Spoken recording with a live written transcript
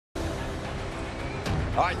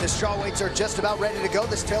All right, the strawweights are just about ready to go.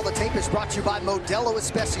 This Tale of the Tape is brought to you by Modelo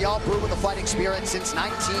Especial, brewed with a fighting spirit since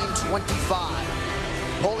 1925.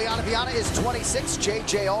 Polyana Viana is 26,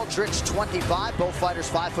 J.J. Aldrich 25. Both fighters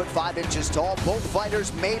 5 foot 5 inches tall. Both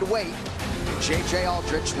fighters made weight. J.J.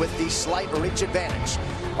 Aldrich with the slight reach advantage.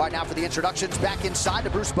 All right, now for the introductions, back inside to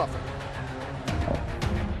Bruce Buffer.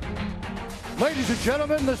 Ladies and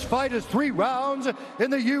gentlemen, this fight is 3 rounds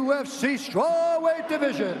in the UFC strawweight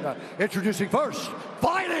division. Introducing first,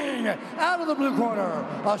 fighting out of the blue corner,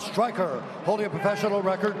 a striker holding a professional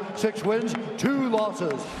record, 6 wins, 2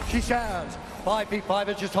 losses. She stands 5 feet 5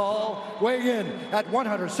 inches tall, weighing in at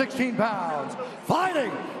 116 pounds.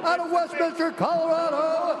 Fighting out of Westminster,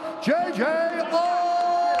 Colorado, J.J.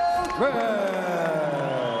 Aldrich.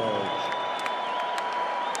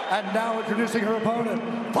 And now introducing her opponent,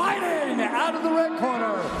 fighting out of the red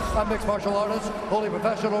corner, a mixed martial artist, holding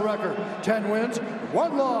professional record, 10 wins,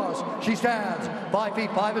 1 loss. She stands 5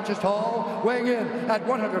 feet 5 inches tall, weighing in at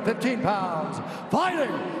 115 pounds.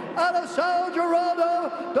 Fighting out of São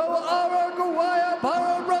Geraldo do Araguaia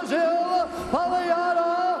para Brazil,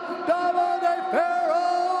 Polyana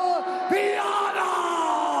Viana.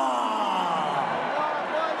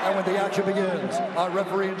 And when the action begins, our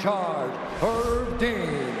referee in charge, Herb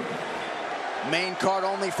Dean. Main card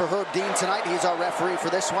only for Herb Dean tonight. He's our referee for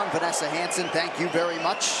this one. Vanessa Hansen, thank you very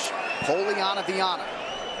much. Polyana Viana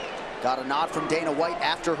got a nod from Dana White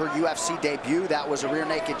after her UFC debut. That was a rear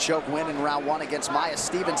naked choke win in round 1 against Maya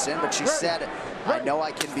Stevenson, but she said, I know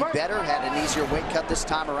I can be better. Had an easier weight cut this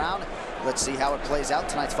time around. Let's see how it plays out.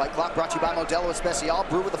 Tonight's Fight Clock brought to you by Modelo Especial,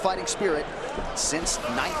 brewed with a fighting spirit since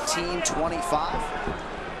 1925.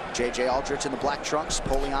 J.J. Aldrich in the black trunks.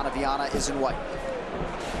 Polyana Viana is in white.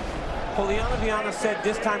 Polyana Viana said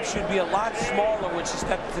this time she'd be a lot smaller when she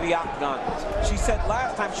stepped into the octagon. She said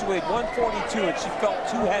last time she weighed 142 and she felt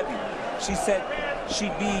too heavy. She said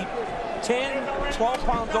she'd be 10, 12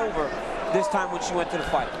 pounds over this time when she went to the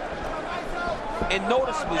fight. And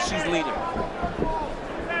noticeably, she's leaner.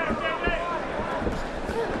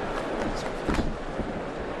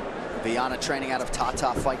 Viana training out of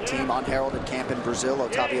Tata Fight Team, unheralded camp in Brazil.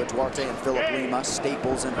 Otavio Duarte and Philip Lima,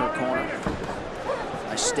 staples in her corner.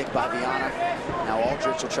 Nice stick by Viana. Now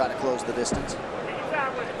Aldrich will try to close the distance.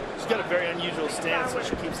 She's got a very unusual stance.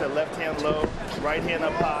 She keeps that left hand low, right hand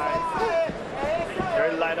up high.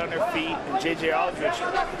 Very light on her feet. And J.J. Aldrich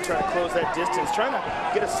trying to close that distance, trying to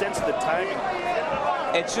get a sense of the timing.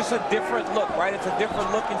 It's just a different look, right? It's a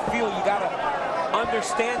different look and feel. You got to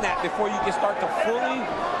understand that before you can start to fully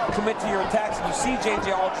commit to your attacks. And you see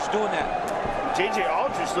J.J. Aldrich doing that. J.J.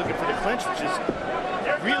 Aldrich looking for the clinch, which is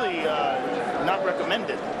really not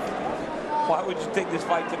recommended. Why would you take this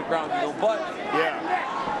fight to the ground, you know? But yeah,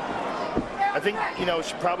 I think, you know,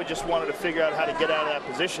 she probably just wanted to figure out how to get out of that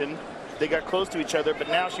position. They got close to each other, but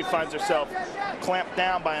now she finds herself clamped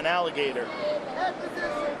down by an alligator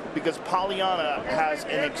because Polyana has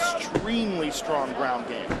an extremely strong ground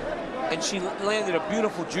game. And she landed a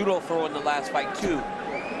beautiful judo throw in the last fight too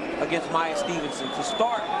against Maya Stevenson to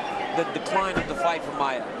start the decline of the fight for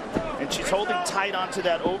Maya. And she's holding tight onto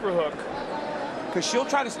that overhook. Because she'll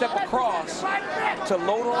try to step across to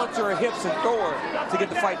load her onto her hips and throw her to get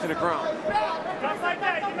the fight to the ground.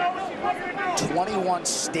 21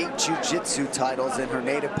 state jiu-jitsu titles in her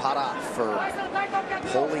native Pará for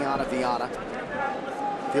Polyana Viana.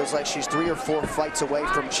 Feels like she's 3 or 4 fights away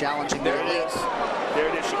from challenging the elite. There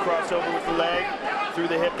it is. She crossed over with the leg, threw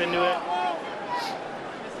the hip into it.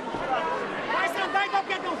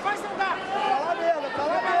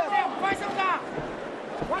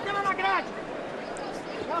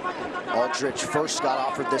 Aldrich first got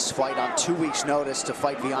offered this fight on 2 weeks' notice to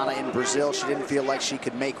fight Viana in Brazil. She didn't feel like she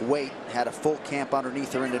could make weight. Had a full camp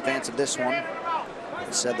underneath her in advance of this one.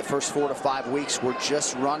 Said the first 4 to 5 weeks were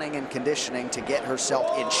just running and conditioning to get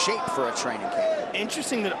herself in shape for a training camp.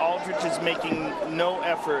 Interesting that Aldrich is making no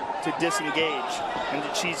effort to disengage, and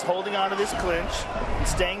that she's holding on to this clinch and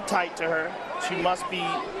staying tight to her. She must be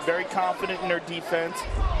very confident in her defense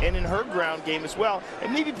and in her ground game as well.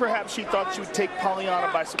 And maybe perhaps she thought she would take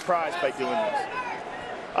Polyana by surprise by doing this.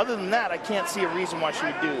 Other than that, I can't see a reason why she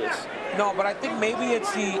would do this. No, but I think maybe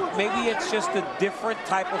it's just the different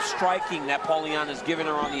type of striking that Polyana is giving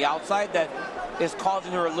her on the outside that is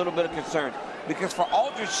causing her a little bit of concern. Because for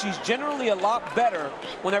Aldrich, she's generally a lot better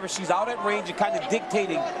whenever she's out at range and kind of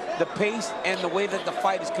dictating the pace and the way that the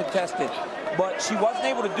fight is contested. But she wasn't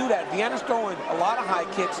able to do that. Viana's throwing a lot of high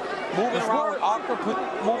kicks, moving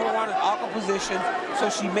around in awkward positions, so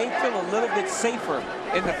she may feel a little bit safer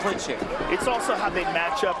in the clinch here. It's also how they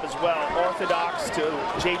match up as well. Orthodox to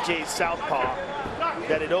JJ's southpaw.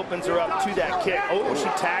 that it opens her up to that kick. Oh, she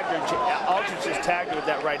tagged her. Aldrich just tagged her with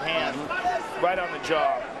that right hand, right on the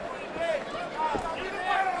jaw.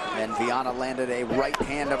 And Viana landed a right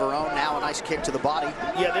hand of her own. Now a nice kick to the body.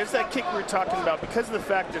 Yeah, there's that kick we were talking about. Because of the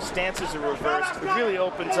fact their stances are reversed, it really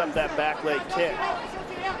opens up that back leg kick.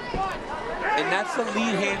 And that's the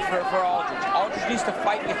lead hand for Aldrich. Aldrich needs to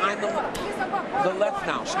fight behind the left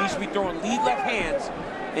now. She needs to be throwing lead left hands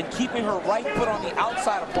and keeping her right foot on the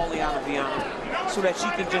outside of Polyana Viana so that she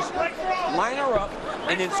can just line her up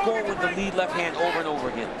and then score with the lead left hand over and over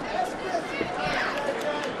again.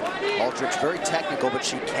 Aldrich very technical, but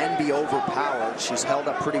she can be overpowered. She's held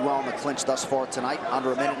up pretty well in the clinch thus far tonight.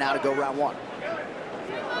 Under a minute now to go round one.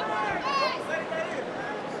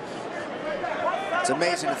 It's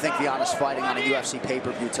amazing to think Viana's fighting on a UFC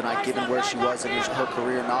pay-per-view tonight, given where she was in her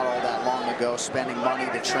career not all that long ago, spending money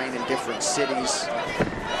to train in different cities.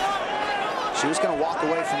 She was going to walk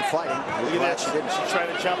away from fighting. We're glad she didn't. She's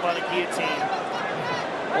trying to jump on a guillotine.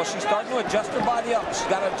 Well, she's starting to adjust her body up. She's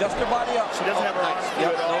got to adjust her body up. She doesn't have her arms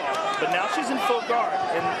through at all. But now she's in full guard.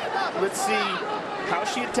 And let's see how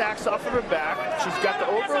she attacks off of her back. She's got the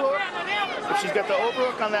overhook. If she's got the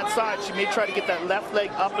overhook on that side, she may try to get that left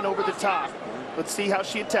leg up and over the top. Let's see how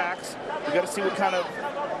she attacks. We got to see what kind of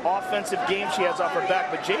offensive game she has off her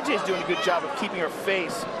back. But JJ's doing a good job of keeping her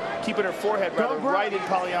face, keeping her forehead rather right in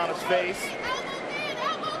Polyana's face.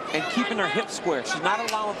 And keeping her hips square. She's not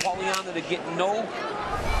allowing Polyana to get no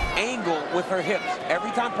angle with her hips.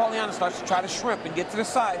 Every time Polyana starts to try to shrimp and get to the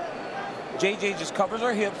side, JJ just covers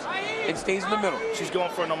her hips and stays in the middle. She's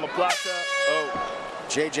going for an omoplata. Oh.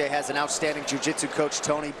 JJ has an outstanding jiu-jitsu coach,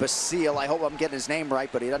 Tony Basile. I hope I'm getting his name right,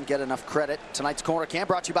 but he doesn't get enough credit. Tonight's Corner Cam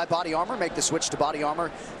brought to you by Body Armor. Make the switch to Body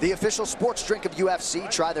Armor, the official sports drink of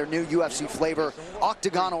UFC. Try their new UFC flavor,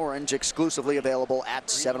 Octagon Orange, exclusively available at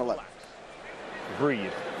 7-Eleven.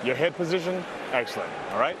 Breathe. Your head position, excellent,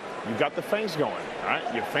 all right? You got the feints going, all right?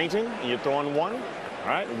 You're feinting, and you're throwing one, all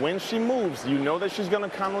right? When she moves, you know that she's going to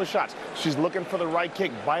counter the shots. She's looking for the right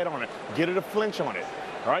kick, bite on it, get her to flinch on it,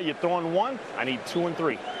 all right? You're throwing one, I need 2 and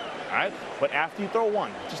 3, all right? But after you throw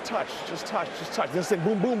one, just touch, just touch, just touch. Then say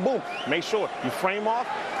boom, boom, boom. Make sure you frame off,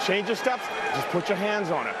 change your steps, just put your hands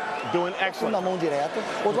on it. Doing excellent. Na mão direta,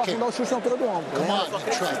 ou tu afundar o chute na altura do ombro. Come on,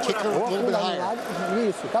 try, kick her a little bit higher.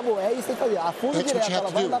 Isso, acabou. É isso que tem que fazer. Afunda direto, ela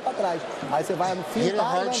vai andar para trás. Aí você vai hit her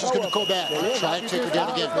hard, she's going to go back. Try and take her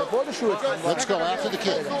down again. Depois do chute. Let's go after the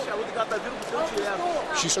kick.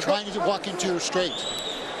 She's trying to walk into her straight.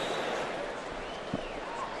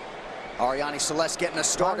 Ariane Celeste getting us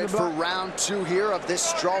started for round 2 here of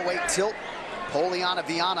this strawweight tilt. Polyana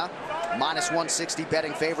Viana, minus 160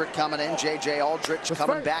 betting favorite coming in. JJ Aldrich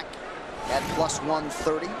coming back at plus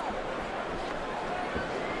 130.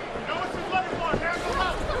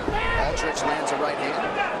 Aldrich lands a right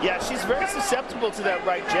hand. Yeah, she's very susceptible to that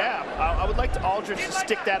right jab. I would like Aldrich to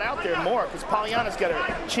stick that out there more because Polyana's got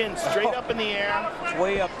her chin straight up in the air. It's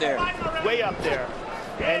way up there. Way up there.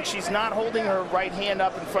 And she's not holding her right hand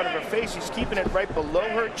up in front of her face. She's keeping it right below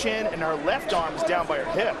her chin, and her left arm is down by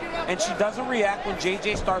her hip. And she doesn't react when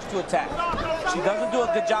JJ starts to attack. She doesn't do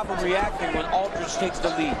a good job of reacting when Aldrich takes the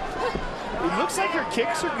lead. It looks like her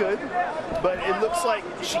kicks are good, but it looks like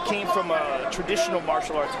she came from a traditional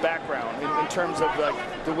martial arts background in terms of like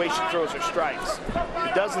the way she throws her strikes.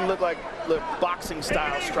 It doesn't look like boxing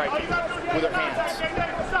style striking with her hands.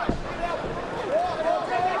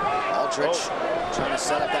 Aldrich trying to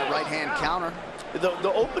set up that right hand counter.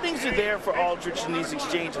 The openings are there for Aldrich in these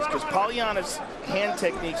exchanges because Polyana's hand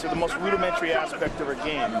techniques are the most rudimentary aspect of her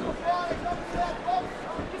game.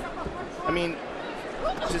 I mean,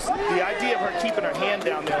 just the idea of her keeping her hand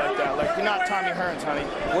down there like that, like you're not Tommy Hearns, honey.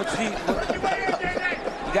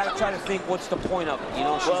 You got to try to think what's the point of it. You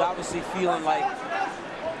know, she's obviously feeling like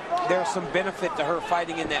there's some benefit to her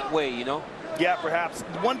fighting in that way, you know? Yeah, perhaps.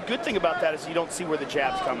 One good thing about that is you don't see where the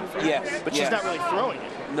jab's coming from. Yes. But she's not really throwing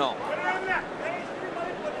it. No.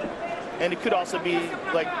 And it could also be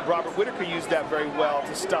like Robert Whitaker used that very well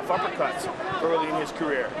to stuff uppercuts early in his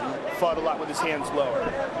career. Fought a lot with his hands lower.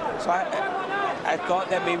 So I thought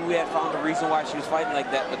that maybe we had found a reason why she was fighting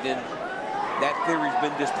like that, but then that theory's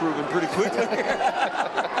been disproven pretty quickly.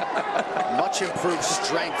 Much improved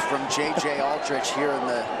strength from JJ Aldrich here in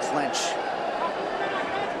the clinch.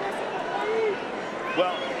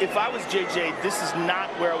 Well, if I was JJ, this is not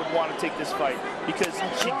where I would want to take this fight because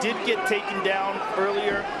she did get taken down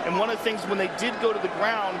earlier. And one of the things when they did go to the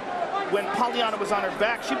ground, when Polyana was on her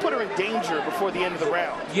back, she put her in danger before the end of the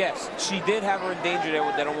round. Yes, she did have her in danger there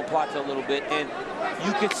with that omoplata a little bit. And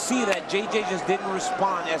you could see that JJ just didn't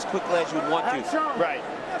respond as quickly as you'd want to. Right.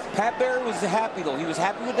 Pat Barry was happy, though. He was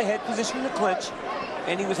happy with the head position in the clinch.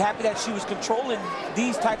 and he was happy that she was controlling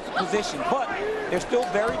these types of positions. But they're still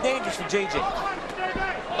very dangerous for JJ.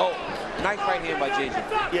 Oh, nice right hand by JJ.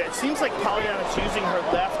 Yeah, it seems like Polyana's using her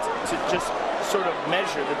left to just sort of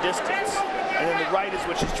measure the distance. And then the right is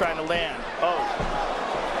what she's trying to land. Oh,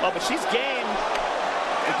 but she's game.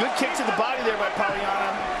 A good kick to the body there by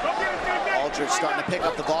Polyana. Aldrich starting to pick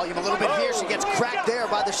up the volume a little bit here. She gets cracked there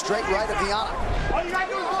by the straight right of Viana.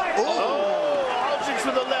 Oh, Aldrich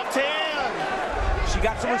with the left hand. She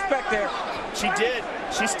got some respect there. She did.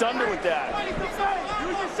 She stunned her with that.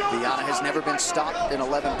 Viana has never been stopped in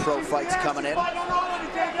 11 pro fights coming in.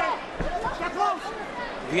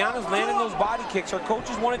 Viana's landing those body kicks. Her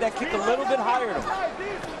coaches wanted that kick a little bit higher though.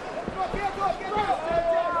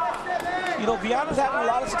 You know, Viana's having a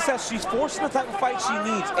lot of success. She's forcing the type of fight she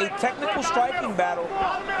needs. A technical striking battle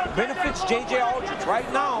benefits JJ Aldrich.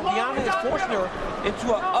 Right now, Viana is forcing her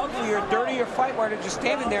into an uglier, dirtier fight where they're just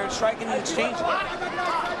standing there and striking and exchanging.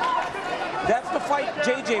 That's the fight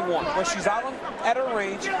JJ wants, where she's out at her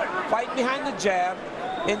range, fighting behind the jab,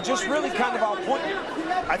 and just really kind of outpointing.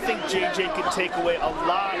 I think JJ can take away a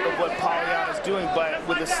lot of what Polyana's doing, but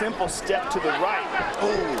with a simple step to the right.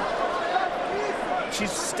 Oh. She's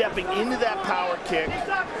stepping into that power kick,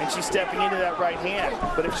 and she's stepping into that right hand.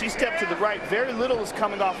 But if she stepped to the right, very little is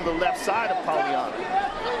coming off of the left side of Polyana.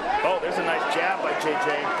 Oh, there's a nice jab by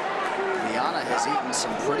JJ. Viana has eaten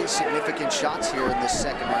some pretty significant shots here in this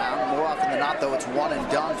second round. More often than not, though, it's one and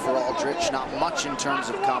done for Aldrich. Not much in terms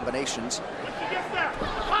of combinations.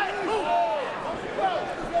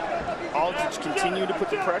 Aldrich continued to put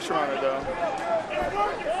the pressure on her, though.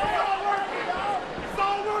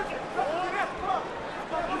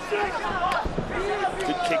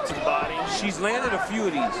 Good kick to the body. She's landed a few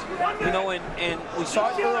of these, you know, and we saw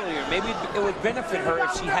it earlier. Maybe it would benefit her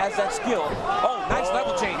if she has that skill. Oh, nice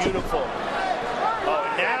level change. Beautiful. Oh,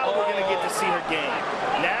 now we're going to get to see her game.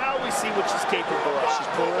 Now we see what she's capable of.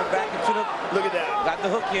 She's pulling her back into the... Look at that. Got the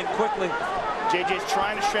hook in quickly. JJ's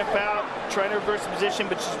trying to shrimp out, trying to reverse the position,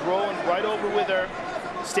 but she's rolling right over with her,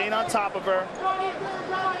 staying on top of her.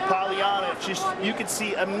 Polyana, you can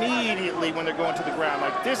see immediately when they're going to the ground,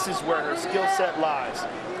 like this is where her skill set lies.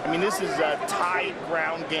 I mean, this is a tight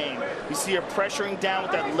ground game. You see her pressuring down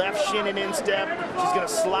with that left shin and instep. She's going to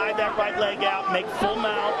slide that right leg out, make full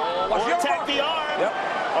mount, or attack the arm. Yep.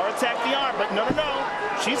 Or attack the arm, but no.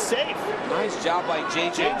 She's safe. Nice job by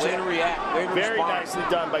JJ. Way to react. Very nicely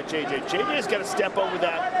done by JJ. JJ's got to step over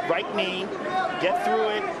that right knee, get through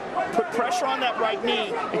it, put pressure on that right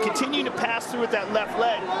knee, and continue to pass through with that left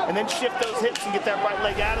leg, and then shift those hips and get that right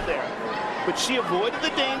leg out of there. But she avoided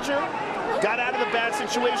the danger, got out of the bad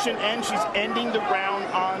situation, and she's ending the round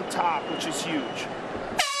on top, which is huge.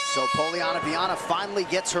 So Polyana Viana finally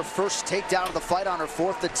gets her first takedown of the fight on her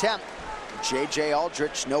 4th attempt. JJ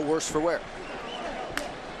Aldrich, no worse for wear.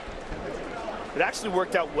 It actually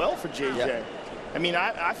worked out well for JJ. Yeah. I mean,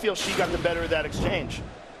 I feel she got the better of that exchange.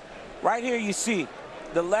 Right here you see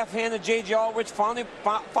the left hand of JJ Aldrich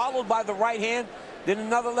followed by the right hand, then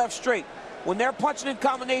another left straight. When they're punching in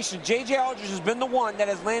combination, JJ Aldrich has been the one that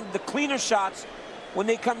has landed the cleaner shots when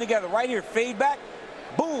they come together. Right here, fade back,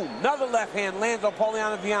 boom, another left hand lands on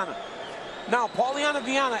Polyana Viana. Now, Polyana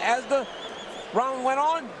Viana, as the round went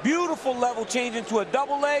on, beautiful level change into a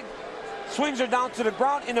double leg, swings her down to the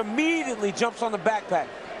ground, and immediately jumps on the backpack.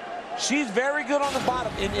 She's very good on the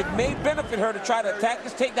bottom, and it may benefit her to try to attack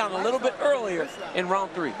this takedown a little bit earlier in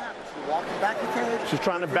round 3. She's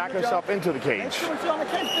trying to back herself into the cage.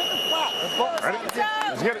 Ready?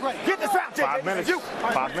 Let's get it. Get this out, 5 minutes.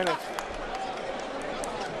 5 minutes.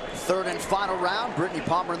 Third and final round. Brittany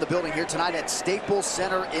Palmer in the building here tonight at Staples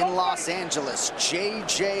Center in Los Angeles.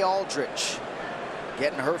 JJ Aldrich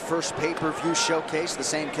getting her first pay-per-view showcase. The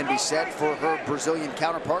same can be said for her Brazilian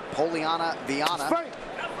counterpart, Polyana Viana.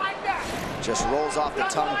 Just rolls off the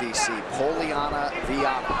tongue, DC. Polyana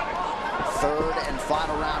Viana. Third and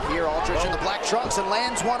final round here. Aldrich in the black trunks and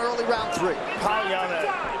lands one early round 3. Polyana,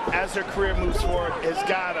 as her career moves forward, has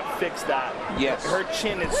got to fix that. Yes. Her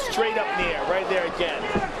chin is straight up in the air, right there again.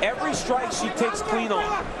 Every strike she takes clean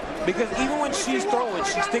on, because even when she's throwing,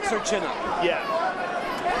 she sticks her chin up. Yeah.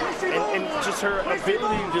 And just her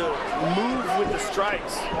ability to move with the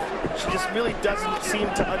strikes. She just really doesn't seem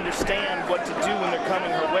to understand what to do when they're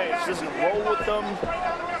coming her way. She doesn't roll with them.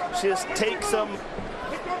 She just takes them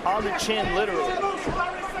on the chin, literally. A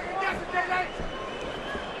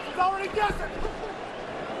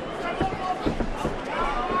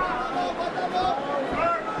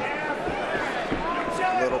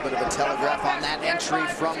little bit of a telegraph on that entry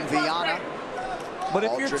from Viana. But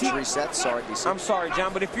if Aldrich your team resets, sorry, DC. I'm sorry,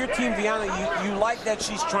 John, but if you're Team Viana, you like that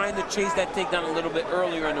she's trying to chase that takedown a little bit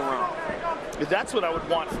earlier in the round. That's what I would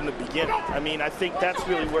want from the beginning. I mean, I think that's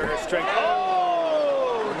really where her strength.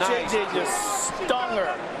 Oh, nice. JJ just stung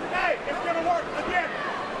her. Hey, it's gonna work again.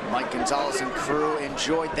 Mike Gonzalez and crew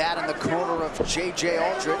enjoyed that in the corner of J.J.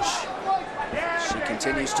 Aldrich. She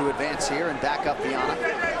continues to advance here and back up Viana.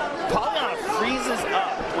 Polyana freezes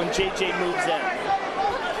up when JJ moves in.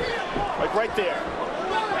 Like right there.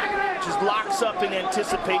 Just locks up in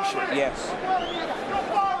anticipation. Yes.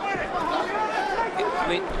 I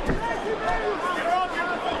mean,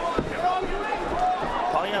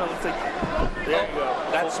 Polyana looks like, there you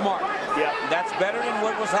go. that's smart. Yeah. That's better than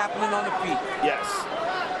what was happening on the feet. Yes.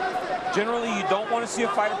 Generally, you don't want to see a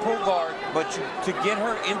fighter pull guard, but to get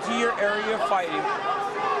her into your area of fighting,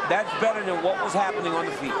 that's better than what was happening on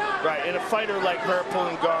the feet. Right, and a fighter like her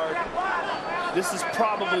pulling guard, this is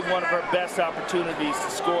probably one of her best opportunities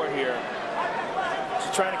to score here.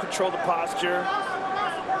 She's trying to control the posture.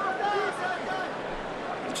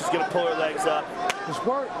 She's going to pull her legs up. This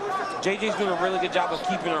work. JJ's doing a really good job of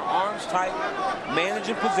keeping her arms tight,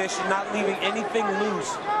 managing position, not leaving anything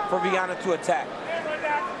loose for Viana to attack.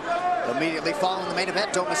 Immediately following the main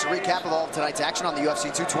event, don't miss a recap of all of tonight's action on the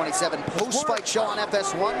UFC 227 post-fight show on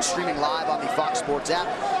FS1, streaming live on the Fox Sports app.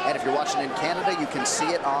 And if you're watching in Canada, you can see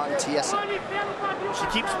it on TSN. She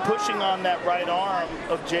keeps pushing on that right arm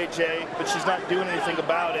of JJ, but she's not doing anything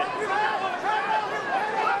about it.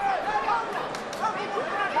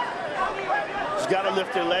 She's got to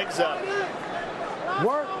lift her legs up.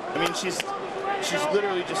 Work. I mean, she's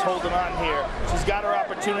literally just holding on here. She's got her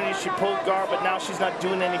opportunity. She pulled guard, but now she's not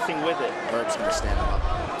doing anything with it. Herb's going to stand him up.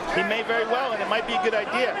 He may very well, and it might be a good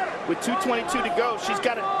idea. With 2:22 to go, she's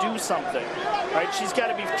got to do something, right? She's got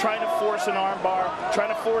to be trying to force an armbar, trying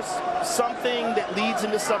to force something that leads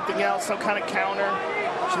into something else, some kind of counter.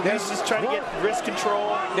 She's just trying to get wrist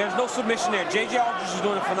control. There's no submission there. J.J. Aldrich is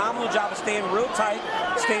doing a phenomenal job of staying real tight,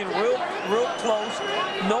 staying real close.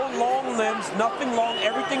 No long limbs, nothing long,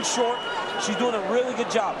 everything short. She's doing a really good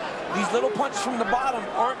job. These little punches from the bottom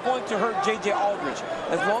aren't going to hurt J.J. Aldrich.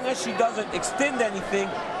 As long as she doesn't extend anything,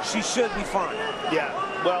 she should be fine. Yeah,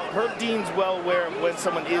 well, Herb Dean's well aware of when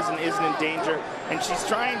someone is and isn't in danger, and she's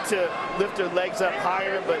trying to lift her legs up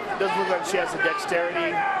higher, but it doesn't look like she has the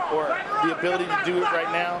dexterity or the ability to do it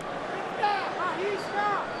right now.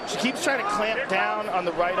 She keeps trying to clamp down on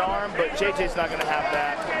the right arm, but JJ's not going to have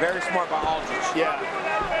that. Very smart by Aldrich. Yeah.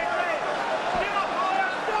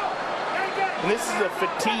 And this is a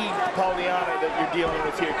fatigued Polyana that you're dealing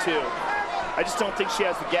with here, too. I just don't think she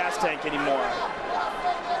has the gas tank anymore.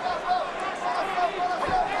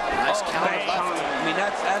 Nice counter left. I mean,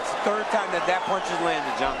 that's the third time that punch has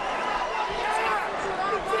landed, John.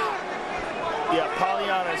 Yeah,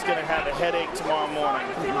 Polyana is going to have a headache tomorrow morning.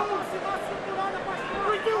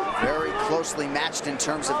 Very closely matched in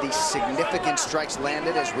terms of the significant strikes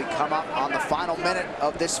landed as we come up on the final minute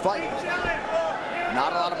of this fight.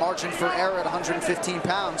 Not a lot of margin for error at 115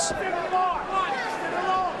 pounds.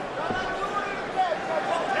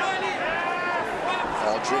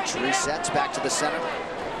 Aldrich resets back to the center.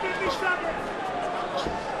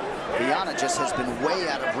 Viana just has been way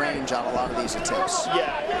out of range on a lot of these attempts.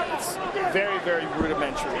 Yeah, it's very, very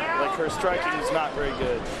rudimentary. Like, her striking is not very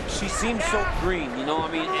good. She seems so green, you know, I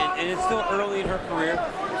mean, and it's still early in her career.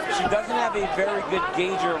 She doesn't have a very good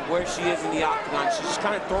gauger of where she is in the octagon. She's just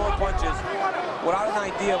kind of throwing punches without an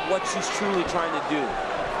idea of what she's truly trying to do.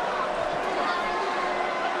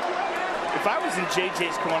 If I was in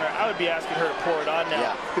JJ's corner, I would be asking her to pour it on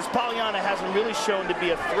now. Because Polyana hasn't really shown to be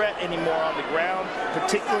a threat anymore on the ground,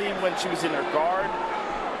 particularly when she was in her guard.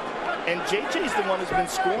 And JJ's the one who's been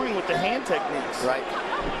scoring with the hand techniques. Right.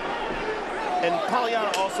 And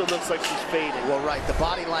Polyana also looks like she's fading. Well, right, the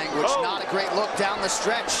body language, not a great look down the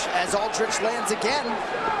stretch as Aldrich lands again.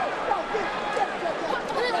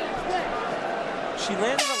 She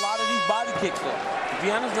landed a lot of these body kicks, though.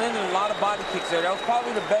 Viana's landed a lot of body kicks there. That was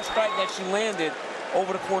probably the best strike that she landed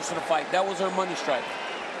over the course of the fight. That was her money strike.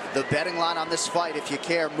 The betting line on this fight, if you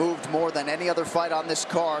care, moved more than any other fight on this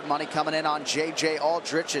card. Money coming in on J.J.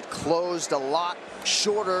 Aldrich. It closed a lot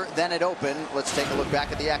shorter than it opened. Let's take a look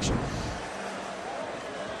back at the action.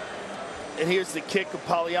 And here's the kick of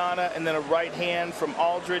Polyana, and then a right hand from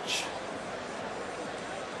Aldrich.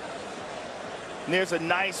 And there's a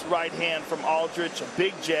nice right hand from Aldrich, a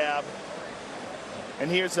big jab. And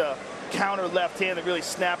here's a counter left hand that really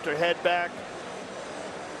snapped her head back.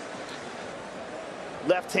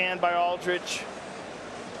 Left hand by Aldrich.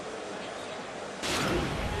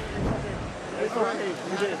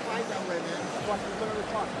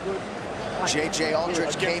 J.J.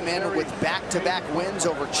 Aldrich came in with back-to-back wins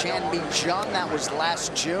over Chan Mi Jung. That was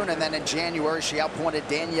last June. And then in January, she outpointed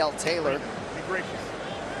Danielle Taylor.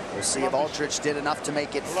 We'll see if Aldrich did enough to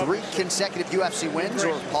make it 3 consecutive UFC wins, or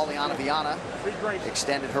if Polyana Viana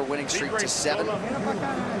extended her winning streak to 7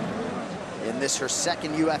 in this, her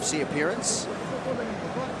second UFC appearance.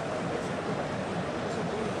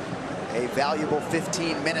 A valuable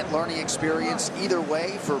 15-minute learning experience either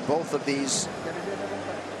way for both of these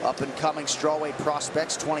up-and-coming strawweight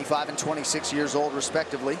prospects, 25 and 26 years old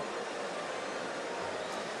respectively.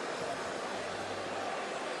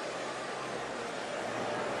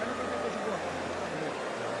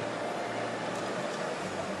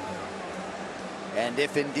 And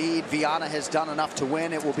if indeed Viana has done enough to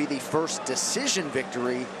win, it will be the first decision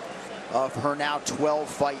victory of her now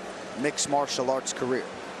 12-fight mixed martial arts career.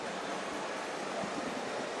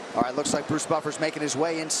 All right, looks like Bruce Buffer's making his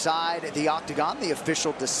way inside the octagon. The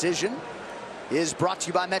official decision is brought to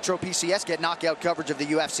you by Metro PCS. Get knockout coverage of the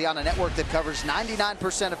UFC on a network that covers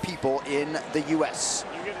 99% of people in the US.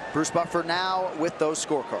 Bruce Buffer now with those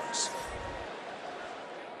scorecards.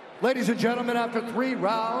 Ladies and gentlemen, after 3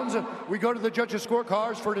 rounds, we go to the judges'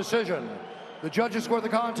 scorecards for decision. The judges score the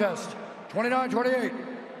contest 29-28,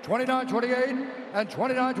 29-28, and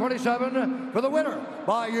 29-27 for the winner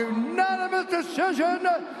by unanimous decision,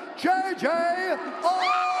 J.J. Aldrich.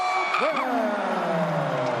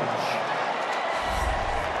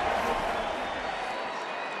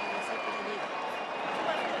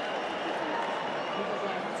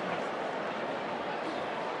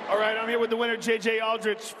 All right, I'm here with the winner, J.J.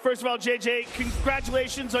 Aldrich. First of all, J.J.,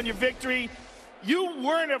 congratulations on your victory. You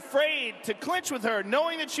weren't afraid to clinch with her,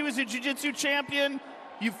 knowing that she was a jiu-jitsu champion.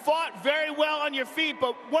 You fought very well on your feet,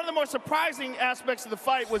 but one of the more surprising aspects of the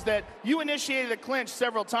fight was that you initiated a clinch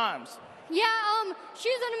several times. Yeah,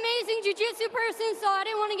 she's an amazing jiu-jitsu person, so I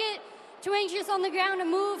didn't want to get too anxious on the ground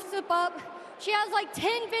and move, slip up. She has like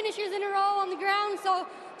 10 finishes in a row on the ground, so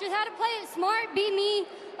just had to play it smart, beat me.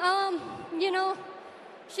 You know,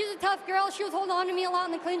 she's a tough girl. She was holding on to me a lot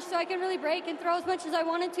in the clinch, so I could really break and throw as much as I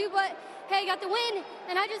wanted to, but hey, I got the win,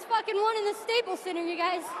 and I just fucking won in the Staples Center, you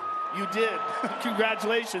guys. You did.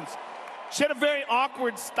 Congratulations. She had a very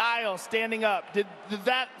awkward style standing up. Did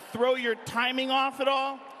that throw your timing off at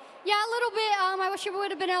all? Yeah, a little bit. I wish I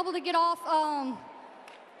would have been able to get off,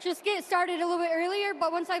 just get started a little bit earlier,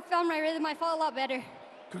 but once I found my rhythm, I felt a lot better.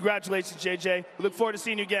 Congratulations, JJ. We look forward to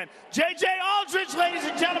seeing you again. JJ Aldrich, ladies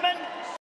and gentlemen.